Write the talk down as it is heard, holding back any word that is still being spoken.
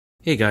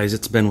Hey guys,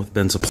 it's Ben with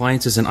Ben's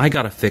Appliances, and I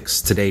got a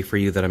fix today for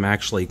you that I'm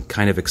actually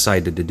kind of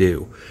excited to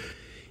do.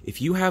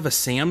 If you have a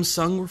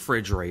Samsung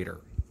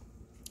refrigerator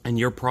and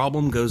your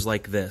problem goes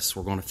like this,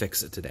 we're going to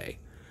fix it today.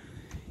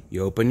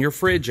 You open your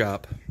fridge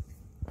up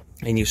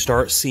and you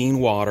start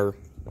seeing water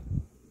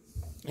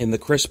in the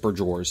crisper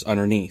drawers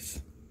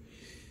underneath.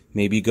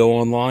 Maybe you go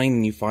online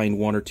and you find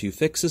one or two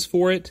fixes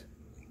for it,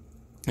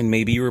 and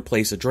maybe you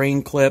replace a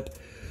drain clip,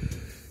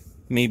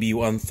 maybe you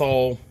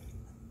unthaw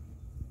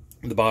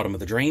the bottom of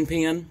the drain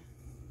pan,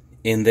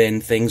 and then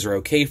things are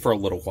okay for a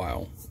little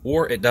while.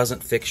 Or it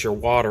doesn't fix your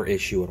water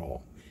issue at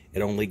all.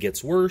 It only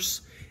gets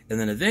worse, and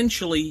then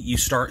eventually you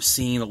start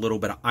seeing a little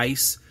bit of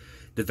ice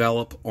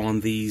develop on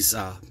these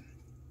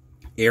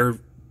air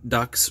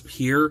ducts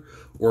here,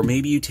 or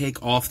maybe you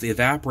take off the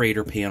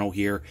evaporator panel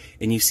here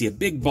and you see a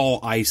big ball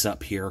of ice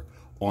up here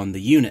on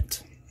the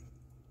unit.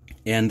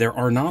 And there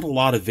are not a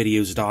lot of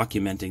videos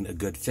documenting a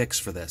good fix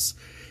for this.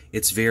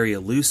 It's very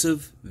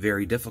elusive,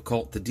 very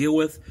difficult to deal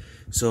with.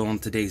 So on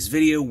today's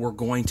video, we're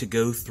going to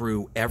go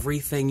through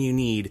everything you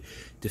need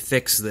to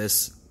fix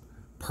this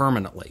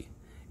permanently.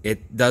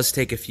 It does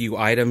take a few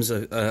items,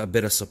 a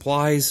bit of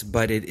supplies,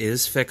 but it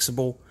is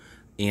fixable,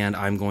 and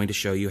I'm going to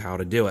show you how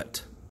to do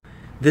it.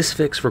 This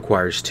fix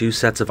requires two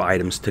sets of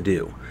items to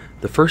do.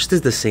 The first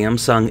is the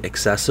Samsung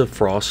Excessive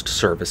Frost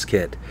Service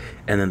Kit,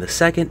 and then the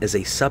second is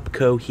a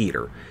Supco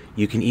heater.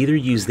 You can either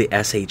use the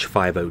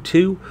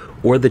SH502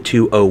 or the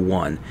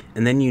 201,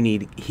 and then you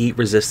need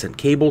heat-resistant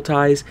cable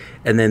ties,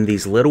 and then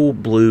these little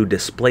blue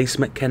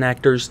displacement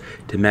connectors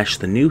to mesh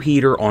the new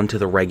heater onto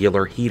the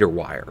regular heater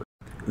wire.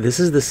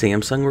 This is the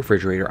Samsung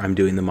refrigerator I'm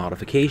doing the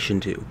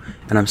modification to,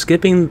 and I'm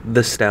skipping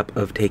the step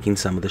of taking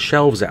some of the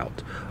shelves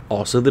out.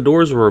 Also, the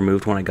doors were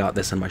removed when I got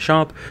this in my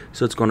shop,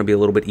 so it's going to be a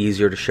little bit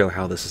easier to show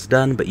how this is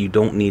done, but you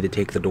don't need to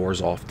take the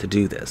doors off to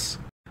do this.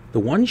 The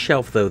one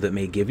shelf, though, that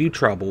may give you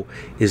trouble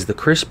is the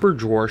crisper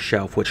drawer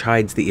shelf, which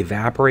hides the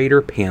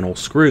evaporator panel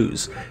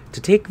screws.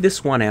 To take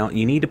this one out,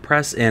 you need to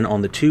press in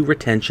on the two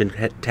retention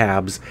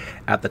tabs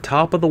at the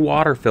top of the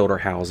water filter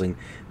housing,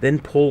 then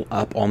pull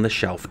up on the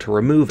shelf to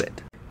remove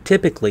it.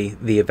 Typically,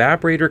 the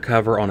evaporator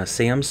cover on a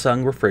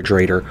Samsung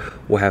refrigerator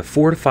will have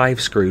 4 to 5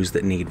 screws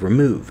that need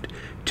removed.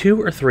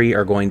 2 or 3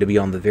 are going to be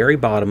on the very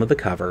bottom of the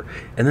cover,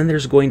 and then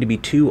there's going to be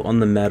 2 on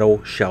the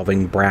metal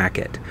shelving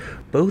bracket.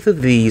 Both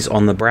of these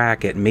on the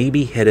bracket may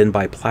be hidden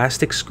by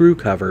plastic screw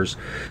covers,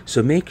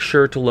 so make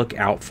sure to look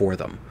out for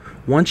them.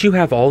 Once you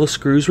have all the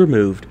screws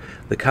removed,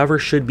 the cover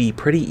should be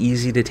pretty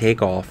easy to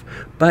take off,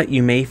 but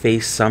you may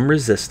face some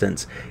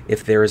resistance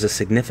if there is a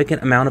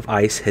significant amount of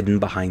ice hidden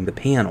behind the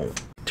panel.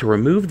 To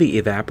remove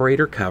the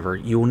evaporator cover,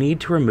 you will need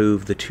to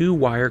remove the 2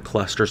 wire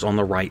clusters on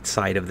the right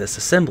side of this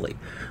assembly.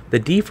 The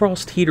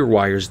defrost heater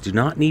wires do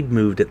not need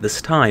moved at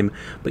this time,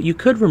 but you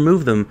could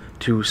remove them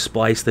to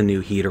splice the new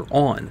heater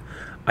on.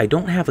 I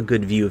don't have a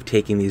good view of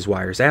taking these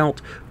wires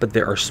out, but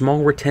there are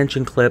small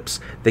retention clips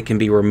that can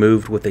be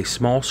removed with a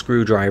small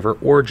screwdriver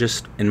or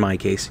just, in my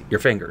case, your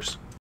fingers.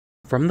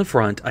 From the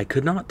front, I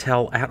could not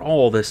tell at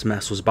all this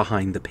mess was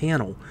behind the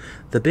panel.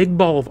 The big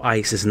ball of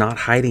ice is not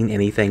hiding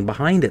anything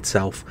behind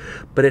itself,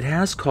 but it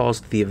has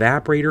caused the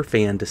evaporator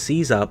fan to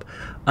seize up,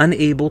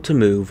 unable to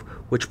move,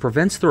 which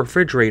prevents the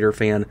refrigerator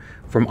fan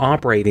from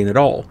operating at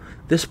all.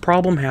 This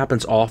problem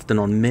happens often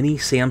on many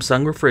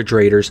Samsung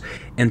refrigerators,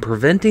 and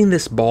preventing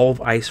this ball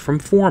of ice from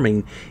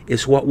forming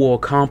is what will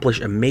accomplish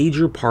a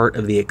major part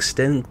of the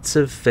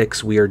extensive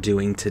fix we are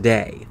doing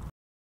today.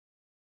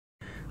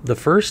 The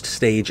first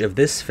stage of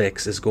this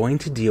fix is going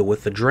to deal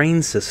with the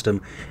drain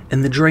system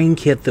and the drain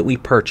kit that we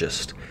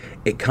purchased.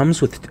 It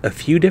comes with a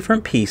few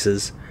different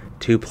pieces,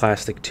 2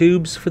 plastic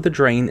tubes for the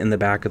drain in the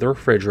back of the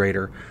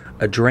refrigerator,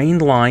 a drain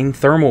line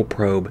thermal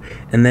probe,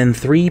 and then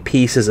 3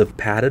 pieces of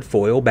padded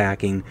foil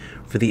backing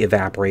for the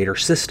evaporator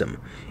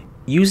system.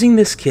 Using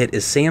this kit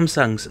is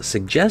Samsung's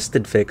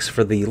suggested fix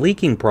for the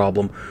leaking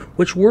problem,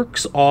 which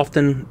works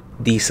often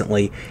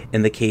decently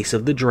in the case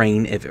of the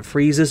drain if it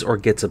freezes or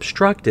gets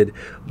obstructed,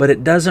 but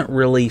it doesn't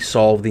really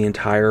solve the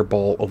entire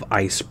ball of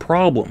ice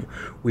problem.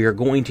 We are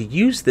going to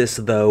use this,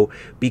 though,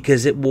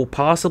 because it will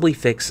possibly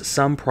fix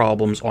some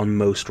problems on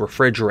most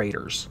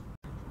refrigerators.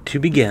 To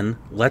begin,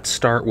 let's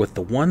start with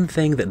the one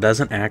thing that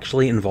doesn't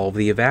actually involve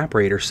the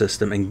evaporator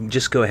system and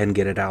just go ahead and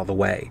get it out of the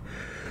way.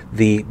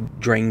 The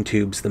drain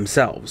tubes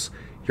themselves.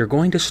 You're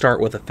going to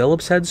start with a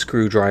Phillips head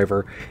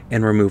screwdriver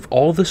and remove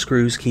all the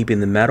screws keeping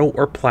the metal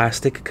or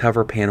plastic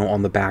cover panel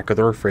on the back of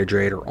the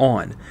refrigerator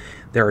on.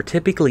 There are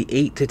typically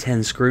 8 to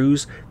 10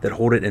 screws that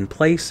hold it in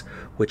place,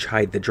 which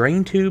hide the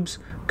drain tubes,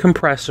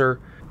 compressor,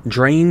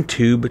 drain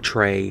tube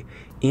tray,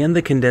 and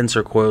the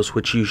condenser coils,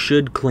 which you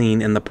should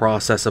clean in the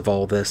process of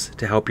all this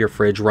to help your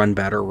fridge run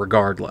better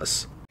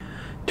regardless.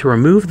 To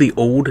remove the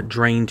old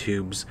drain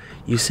tubes,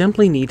 you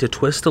simply need to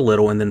twist a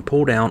little and then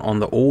pull down on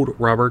the old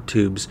rubber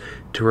tubes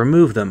to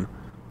remove them.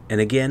 And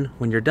again,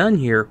 when you're done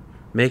here,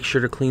 make sure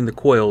to clean the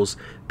coils,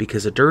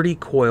 because a dirty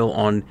coil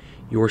on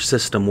your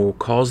system will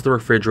cause the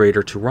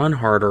refrigerator to run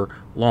harder,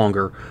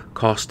 longer,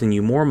 costing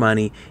you more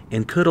money,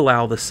 and could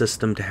allow the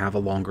system to have a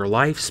longer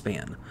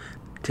lifespan.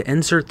 To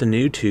insert the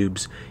new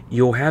tubes,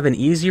 you'll have an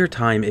easier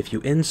time if you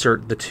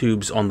insert the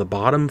tubes on the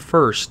bottom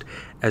first,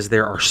 as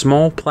there are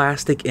small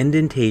plastic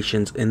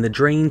indentations in the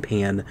drain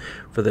pan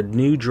for the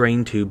new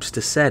drain tubes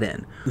to set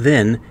in.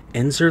 Then,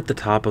 insert the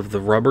top of the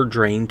rubber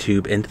drain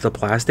tube into the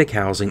plastic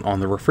housing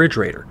on the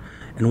refrigerator.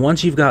 And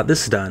once you've got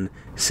this done,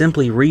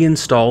 simply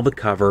reinstall the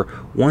cover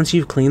once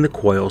you've cleaned the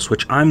coils,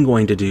 which I'm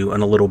going to do in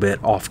a little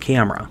bit off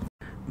camera.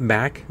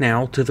 Back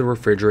now to the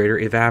refrigerator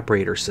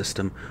evaporator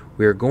system,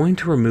 we are going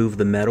to remove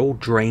the metal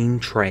drain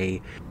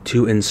tray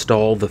to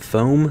install the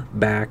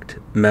foam-backed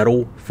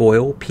metal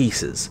foil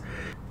pieces.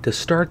 To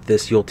start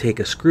this, you'll take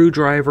a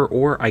screwdriver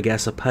or I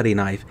guess a putty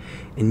knife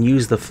and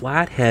use the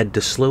flat head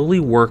to slowly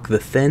work the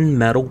thin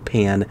metal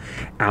pan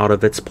out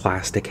of its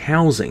plastic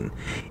housing.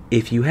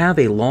 If you have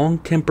a long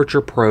temperature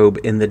probe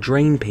in the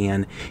drain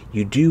pan,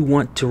 you do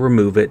want to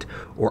remove it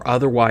or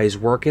otherwise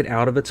work it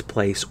out of its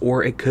place,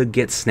 or it could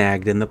get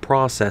snagged in the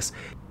process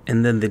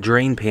and then the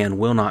drain pan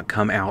will not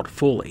come out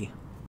fully.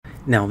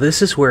 Now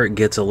this is where it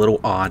gets a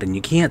little odd and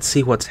you can't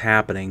see what's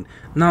happening,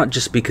 not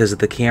just because of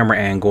the camera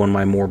angle and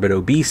my morbid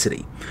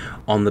obesity.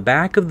 On the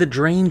back of the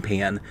drain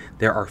pan,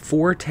 there are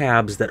 4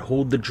 tabs that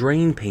hold the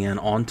drain pan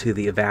onto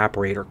the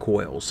evaporator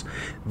coils.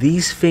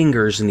 These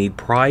fingers need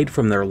pried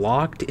from their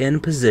locked-in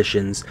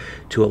positions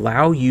to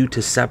allow you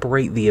to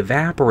separate the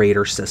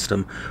evaporator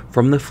system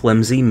from the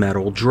flimsy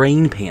metal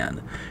drain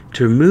pan.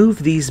 To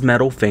remove these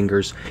metal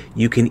fingers,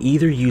 you can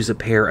either use a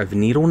pair of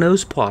needle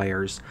nose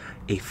pliers,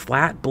 a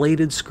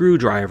flat-bladed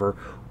screwdriver,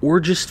 or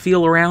just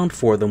feel around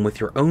for them with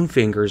your own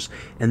fingers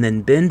and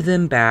then bend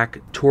them back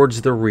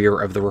towards the rear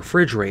of the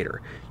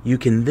refrigerator. You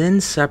can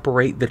then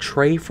separate the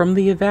tray from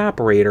the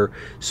evaporator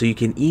so you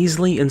can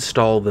easily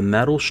install the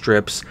metal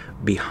strips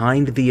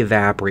behind the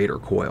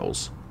evaporator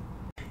coils.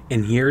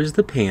 And here is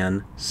the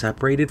pan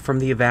separated from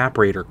the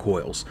evaporator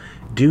coils.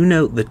 Do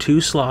note the 2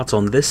 slots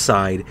on this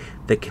side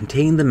that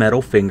contain the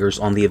metal fingers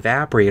on the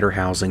evaporator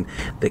housing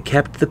that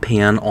kept the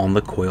pan on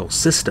the coil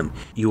system.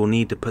 You will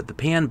need to put the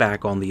pan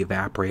back on the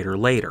evaporator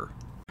later.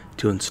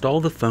 To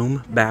install the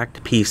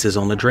foam-backed pieces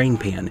on the drain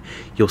pan,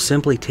 you'll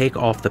simply take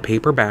off the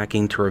paper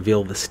backing to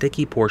reveal the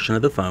sticky portion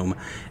of the foam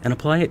and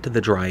apply it to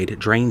the dried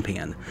drain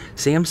pan.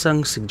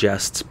 Samsung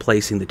suggests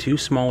placing the 2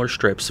 smaller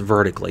strips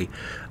vertically,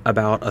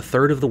 about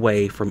 1/3 of the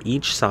way from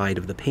each side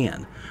of the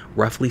pan,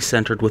 roughly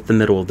centered with the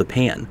middle of the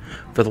pan.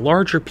 For the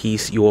larger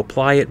piece, you'll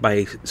apply it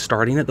by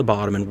starting at the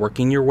bottom and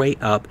working your way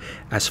up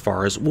as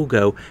far as it will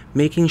go,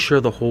 making sure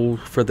the hole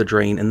for the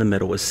drain in the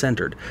middle is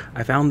centered.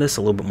 I found this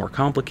a little bit more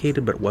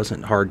complicated, but it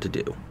wasn't hard to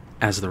do,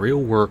 as the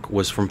real work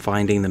was from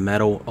finding the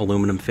metal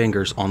aluminum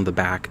fingers on the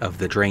back of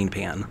the drain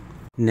pan.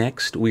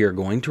 Next, we are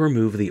going to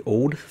remove the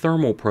old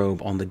thermal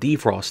probe on the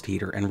defrost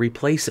heater and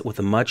replace it with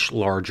a much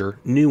larger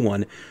new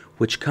one,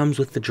 which comes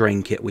with the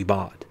drain kit we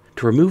bought.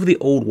 To remove the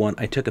old one,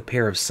 I took a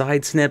pair of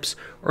side snips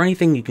or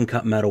anything you can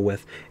cut metal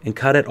with and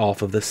cut it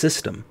off of the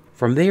system.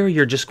 From there,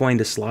 you're just going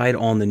to slide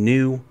on the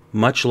new,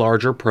 much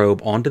larger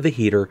probe onto the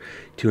heater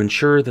to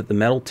ensure that the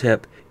metal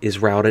tip is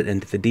routed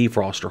into the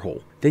defroster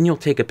hole. Then you'll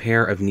take a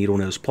pair of needle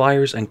nose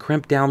pliers and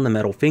crimp down the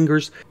metal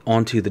fingers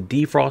onto the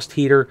defrost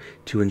heater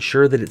to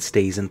ensure that it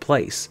stays in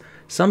place.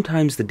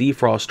 Sometimes the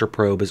defroster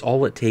probe is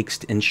all it takes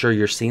to ensure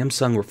your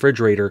Samsung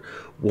refrigerator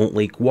won't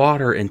leak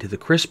water into the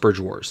crisper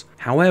drawers.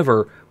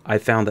 However, I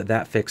found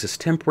that fix is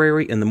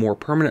temporary, and the more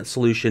permanent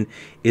solution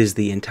is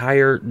the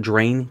entire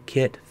drain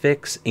kit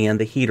fix and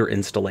the heater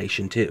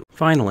installation too.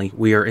 Finally,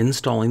 we are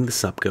installing the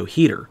Supco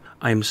heater.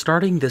 I am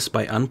starting this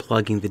by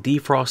unplugging the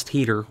defrost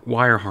heater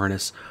wire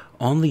harness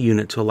on the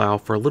unit to allow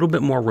for a little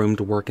bit more room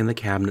to work in the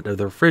cabinet of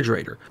the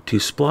refrigerator. To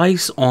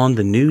splice on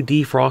the new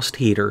defrost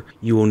heater,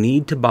 you will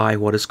need to buy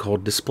what is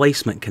called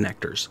displacement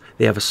connectors.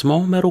 They have a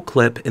small metal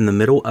clip in the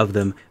middle of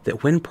them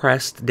that, when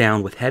pressed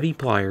down with heavy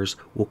pliers,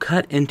 will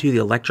cut into the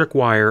electric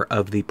wire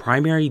of the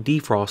primary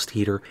defrost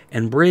heater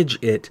and bridge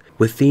it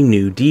with the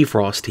new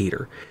defrost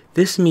heater.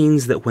 This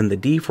means that when the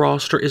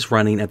defroster is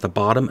running at the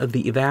bottom of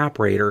the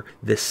evaporator,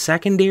 this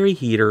secondary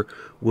heater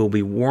will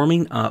be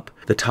warming up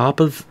the top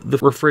of the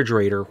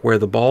refrigerator where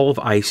the ball of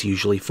ice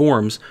usually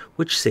forms,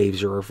 which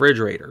saves your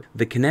refrigerator.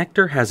 The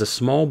connector has a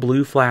small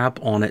blue flap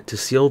on it to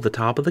seal the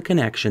top of the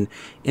connection,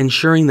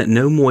 ensuring that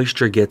no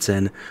moisture gets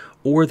in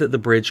or that the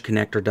bridge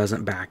connector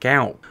doesn't back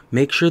out.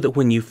 Make sure that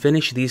when you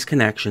finish these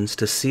connections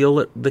to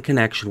seal the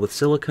connection with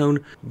silicone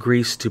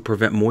grease to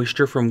prevent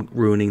moisture from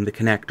ruining the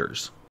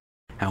connectors.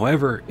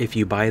 However, if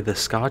you buy the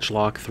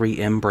Scotchlok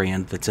 3M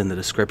brand that's in the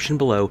description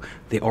below,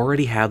 they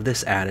already have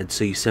this added,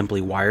 so you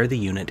simply wire the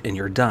unit and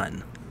you're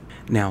done.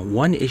 Now,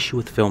 one issue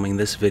with filming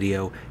this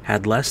video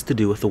had less to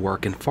do with the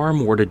work and far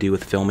more to do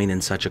with filming in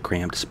such a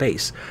cramped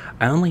space.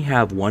 I only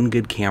have one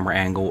good camera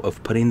angle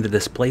of putting the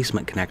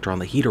displacement connector on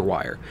the heater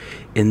wire.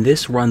 In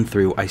this run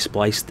through, I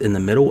spliced in the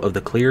middle of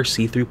the clear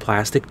see-through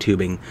plastic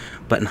tubing,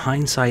 but in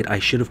hindsight I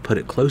should have put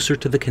it closer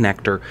to the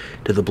connector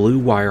to the blue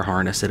wire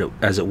harness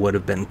as it would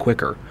have been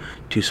quicker.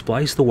 To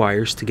splice the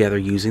wires together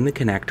using the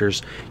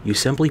connectors, you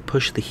simply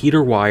push the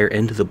heater wire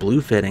into the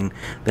blue fitting,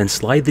 then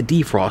slide the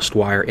defrost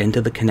wire into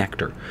the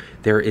connector.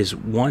 There is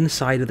one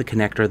side of the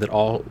connector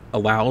that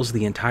allows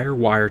the entire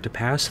wire to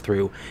pass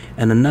through,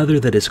 and another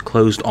that is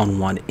closed on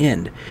one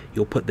end.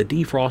 You'll put the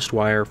defrost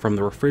wire from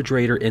the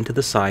refrigerator into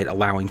the side,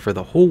 allowing for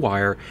the whole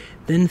wire,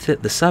 then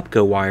fit the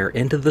Supco wire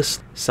into the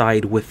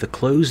side with the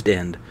closed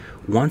end.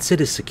 Once it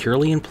is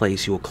securely in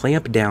place, you will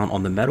clamp down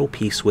on the metal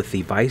piece with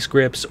the vice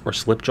grips or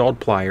slip-jawed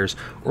pliers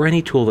or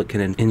any tool that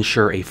can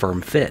ensure a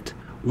firm fit.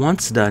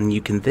 Once done,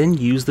 you can then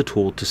use the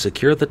tool to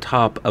secure the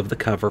top of the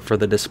cover for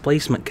the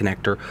displacement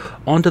connector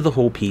onto the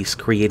whole piece,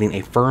 creating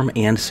a firm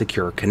and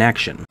secure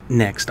connection.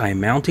 Next, I am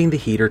mounting the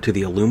heater to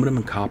the aluminum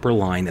and copper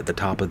line at the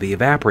top of the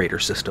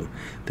evaporator system.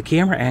 The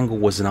camera angle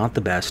was not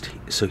the best,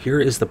 so here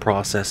is the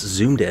process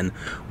zoomed in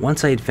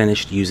once I had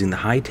finished using the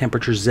high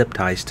temperature zip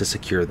ties to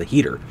secure the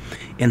heater.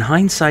 In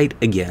hindsight,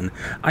 again,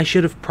 I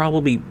should have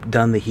probably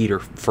done the heater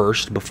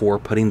first before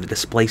putting the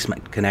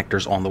displacement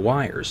connectors on the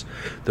wires.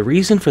 The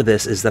reason for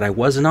this is that I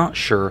was not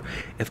sure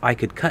if I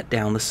could cut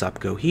down the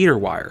Supco heater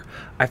wire.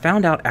 I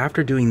found out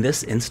after doing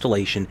this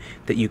installation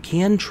that you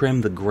can trim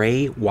the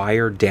gray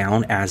wire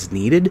down as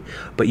needed,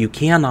 but you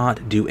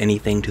cannot do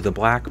anything to the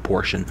black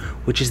portion,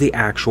 which is the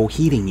actual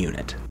heating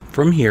unit.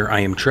 From here, I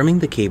am trimming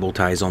the cable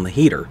ties on the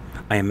heater.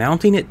 I am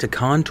mounting it to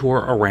contour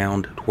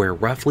around where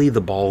roughly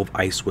the ball of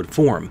ice would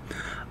form.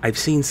 I've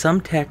seen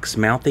some techs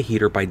mount the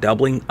heater by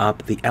doubling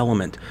up the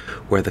element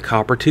where the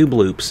copper tube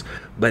loops,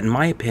 but in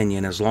my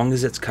opinion, as long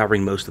as it's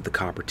covering most of the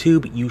copper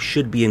tube, you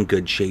should be in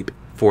good shape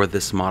for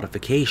this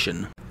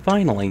modification.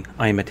 Finally,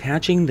 I am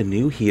attaching the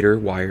new heater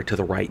wire to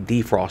the right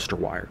defroster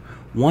wire.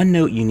 One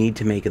note you need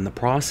to make in the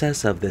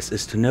process of this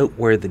is to note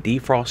where the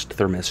defrost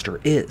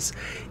thermistor is.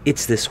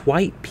 It's this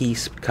white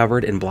piece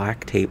covered in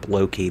black tape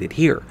located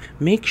here.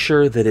 Make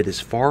sure that it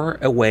is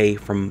far away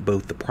from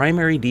both the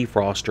primary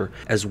defroster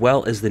as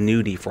well as the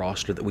new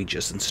defroster that we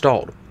just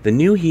installed. The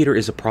new heater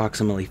is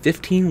approximately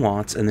 15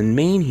 watts and the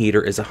main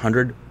heater is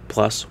 100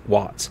 plus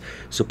watts,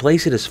 so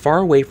place it as far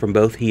away from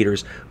both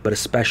heaters, but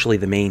especially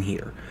the main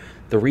heater.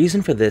 The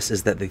reason for this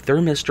is that the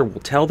thermistor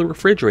will tell the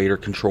refrigerator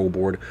control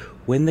board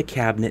when the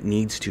cabinet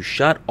needs to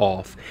shut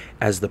off,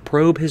 as the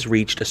probe has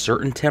reached a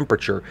certain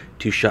temperature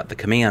to shut the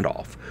command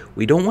off.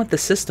 We don't want the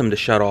system to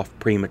shut off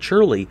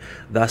prematurely,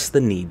 thus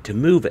the need to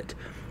move it.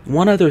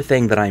 One other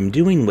thing that I'm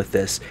doing with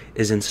this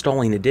is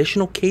installing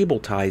additional cable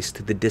ties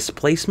to the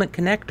displacement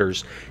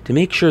connectors to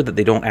make sure that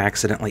they don't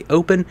accidentally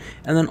open,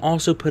 and then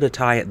also put a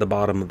tie at the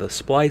bottom of the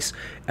splice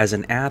as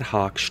an ad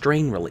hoc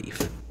strain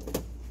relief.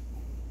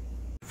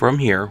 From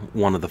here,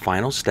 one of the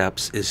final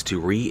steps is to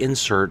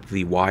reinsert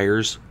the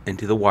wires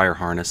into the wire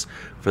harness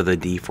for the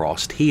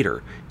defrost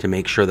heater to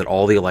make sure that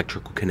all the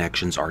electrical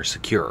connections are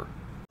secure.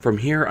 From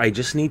here, I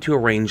just need to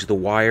arrange the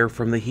wire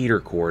from the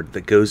heater cord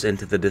that goes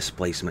into the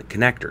displacement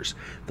connectors.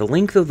 The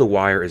length of the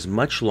wire is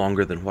much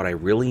longer than what I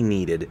really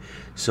needed,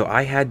 so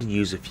I had to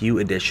use a few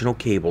additional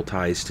cable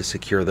ties to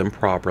secure them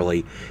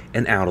properly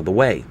and out of the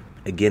way.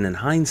 Again, in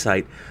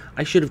hindsight,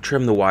 I should have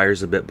trimmed the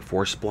wires a bit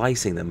before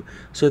splicing them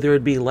so there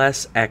would be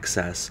less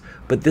excess,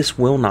 but this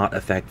will not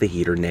affect the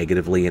heater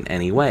negatively in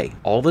any way.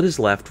 All that is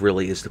left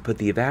really is to put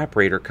the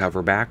evaporator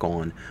cover back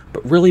on,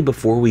 but really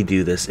before we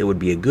do this, it would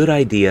be a good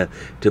idea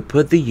to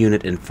put the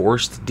unit in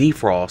forced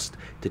defrost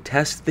to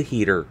test the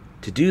heater.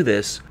 To do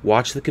this,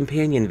 watch the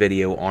companion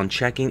video on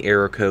checking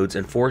error codes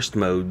and forced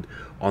mode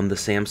on the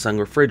Samsung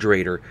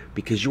refrigerator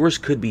because yours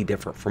could be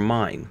different from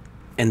mine.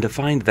 And to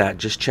find that,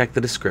 just check the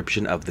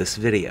description of this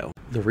video.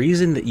 The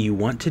reason that you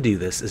want to do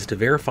this is to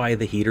verify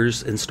the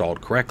heater's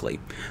installed correctly.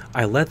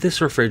 I let this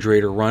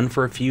refrigerator run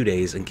for a few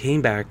days and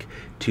came back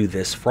to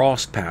this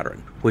frost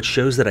pattern, which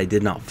shows that I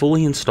did not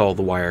fully install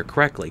the wire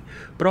correctly,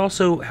 but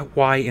also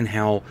why and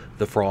how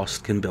the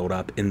frost can build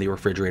up in the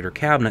refrigerator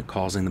cabinet,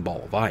 causing the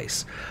ball of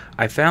ice.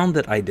 I found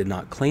that I did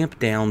not clamp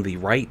down the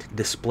right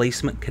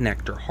displacement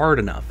connector hard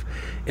enough.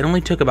 It only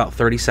took about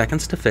 30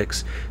 seconds to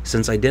fix,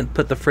 since I didn't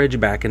put the fridge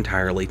back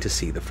entirely to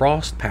see the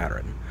frost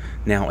pattern.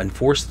 Now, in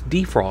forced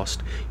defrost,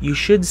 you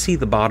should see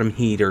the bottom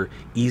heater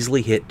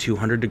easily hit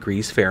 200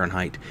 degrees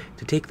Fahrenheit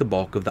to take the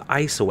bulk of the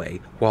ice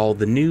away, while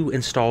the new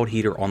installed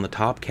heater on the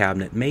top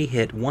cabinet may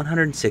hit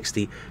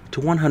 160 to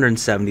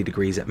 170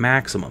 degrees at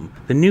maximum.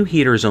 The new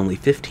heater is only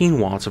 15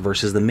 watts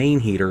versus the main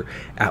heater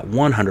at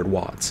 100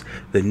 watts.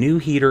 The new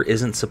heater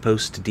isn't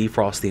supposed to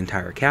defrost the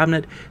entire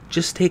cabinet,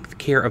 just take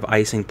care of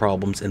icing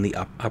problems in the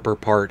upper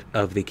part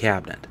of the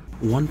cabinet.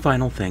 One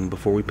final thing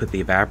before we put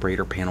the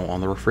evaporator panel on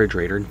the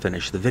refrigerator and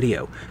finish the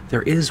video.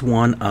 There is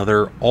one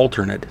other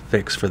alternate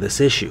fix for this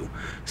issue.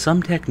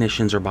 Some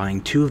technicians are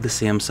buying 2 of the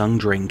Samsung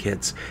drain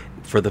kits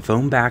for the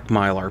foam back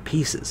Mylar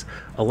pieces.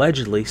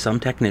 Allegedly, some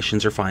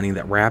technicians are finding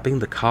that wrapping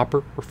the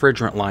copper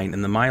refrigerant line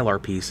in the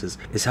Mylar pieces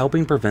is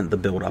helping prevent the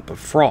buildup of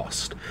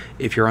frost.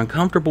 If you're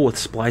uncomfortable with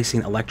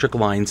splicing electric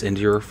lines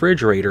into your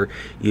refrigerator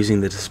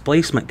using the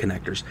displacement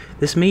connectors,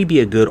 this may be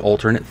a good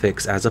alternate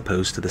fix as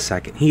opposed to the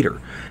second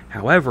heater.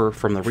 However,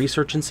 from the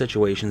research and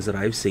situations that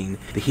I've seen,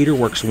 the heater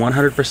works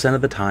 100%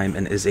 of the time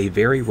and is a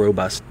very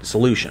robust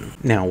solution.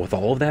 Now, with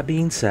all of that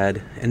being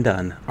said and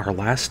done, our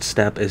last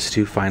step is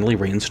to finally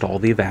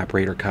reinstall the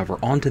evaporator cover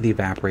onto the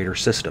evaporator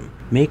system.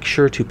 Make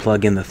sure to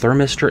plug in the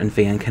thermistor and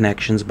fan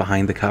connections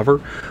behind the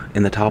cover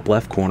in the top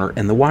left corner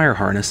and the wire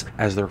harness,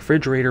 as the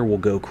refrigerator will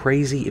go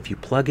crazy if you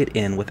plug it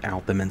in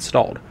without them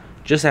installed.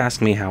 Just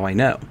ask me how I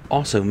know.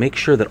 Also, make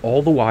sure that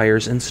all the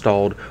wires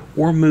installed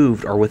or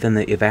moved are within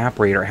the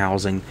evaporator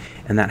housing,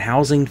 and that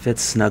housing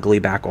fits snugly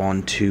back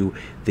onto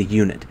the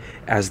unit,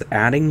 as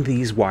adding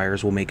these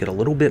wires will make it a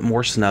little bit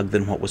more snug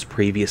than what was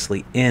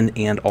previously in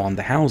and on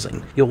the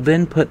housing. You'll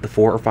then put the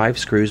 4 or 5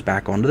 screws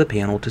back onto the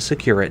panel to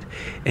secure it,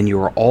 and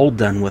you are all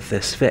done with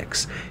this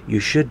fix.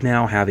 You should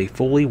now have a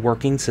fully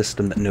working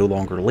system that no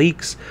longer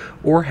leaks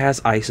or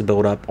has ice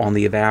buildup on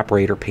the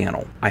evaporator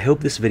panel. I hope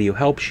this video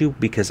helps you,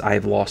 because I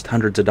have lost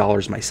hundreds of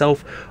dollars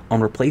myself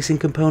on replacing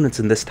components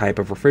in this type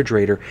of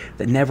refrigerator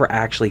that never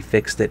actually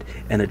fixed it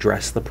and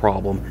addressed the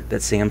problem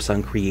that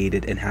Samsung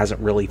created and hasn't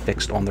really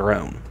fixed on their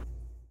own.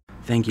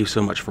 Thank you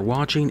so much for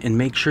watching, and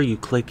make sure you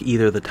click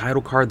either the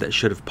title card that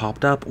should have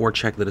popped up or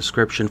check the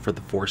description for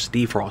the forced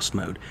defrost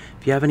mode.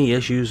 If you have any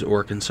issues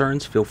or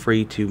concerns, feel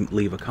free to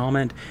leave a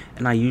comment,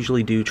 and I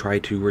usually do try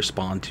to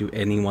respond to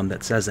anyone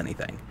that says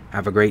anything.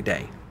 Have a great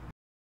day.